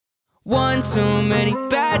One too many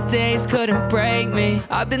bad days couldn't break me.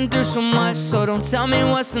 I've been through so much, so don't tell me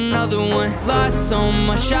what's another one. Lost so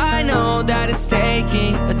much, I know that it's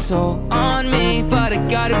taking a toll on me, but I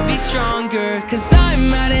gotta be stronger, cause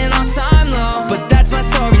I'm at an all-time low. But that's my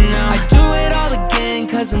story now. I do it all again,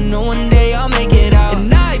 cause I know one day I'll make it out.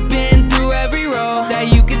 And I've been through every road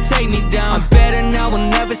that you could take me down. I'm better now, we'll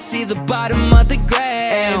never see the bottom of the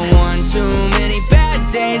grave. And one too many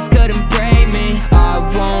bad days couldn't break me. I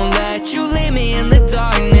won't let you leave me in the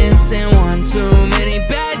darkness. And one too many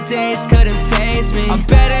bad days couldn't faze me. I'm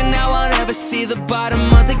better now, I'll never see the bottom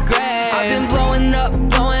of the grave. I've been blowing up,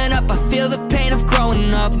 I feel the pain of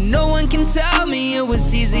growing up. No one can tell me it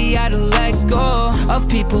was easy, I had to let go of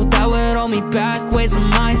people that would hold me back, ways on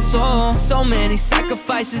my soul. So many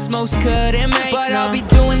sacrifices most couldn't make, but I'll be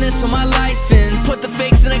doing this when my life ends. Put the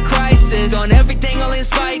fakes in a crisis, done everything only to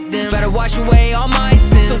spite them. Better wash away all my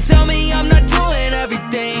sins. So tell me I'm not doing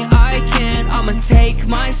everything I can. I'ma take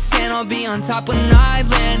my stand, I'll be on top when I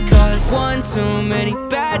land. Cause one too many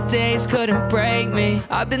bad days couldn't break me.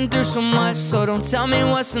 I've been through so much, so don't tell me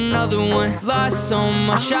what's another one. Lost so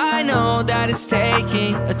much, I know that it's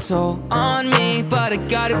taking a toll on me, but I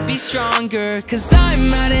gotta be stronger, cause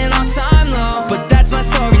I'm at an all-time low. But that's my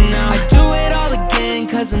story now. I do it all again,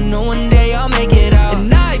 cause I know one day I'll make it out.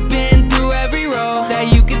 And I've been through every road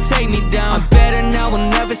that you could take me down. I'm better now, we'll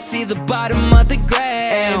never see the bottom of the grave.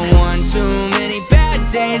 And one too many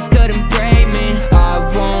bad days couldn't break me. I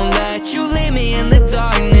won't let you leave me in the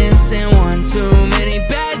darkness. And one too many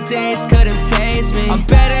bad days couldn't faze me. I'm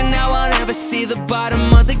better now, I'll never see the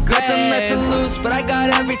bottom of the grave. Nothing left to lose, but I got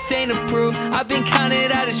everything to prove. I've been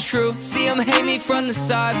counted out as true. See them hate me from the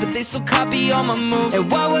side, but they still copy all my moves.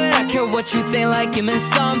 And why would I care what you think, like it meant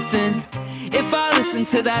something? If I listen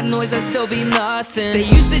to that noise, I'd still be nothing. They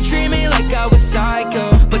used to treat me like I was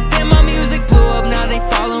psycho, but then my music blew up, now they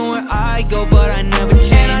follow where I go. But I never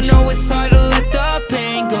changed, and I know it's hard to let the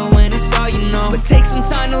pain go when it's all you know. But take some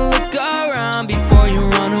time to look around before you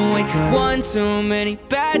run away, cause one too many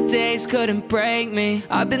bad days couldn't break me.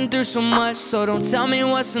 I've been through so much, so don't tell me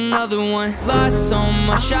what's another one. Lost so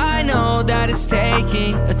much, I know that it's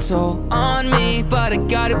taking a toll on me, but I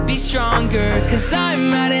gotta be stronger, cause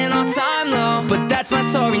I'm at an all-time low. But that's my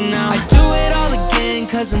story now. I do it all again,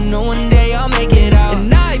 cause I know one day I'll make it out.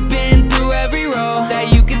 And I've been through every road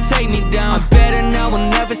that you could take me down. I'm better now, we'll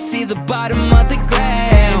never see the bottom of the grave.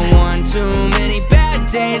 And one too many bad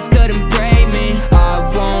days couldn't break me.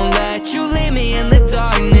 I won't let you leave me in the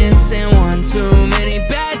darkness. And one too many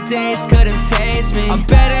bad days couldn't faze me. I'm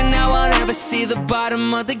better now, I'll never see the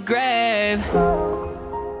bottom of the grave.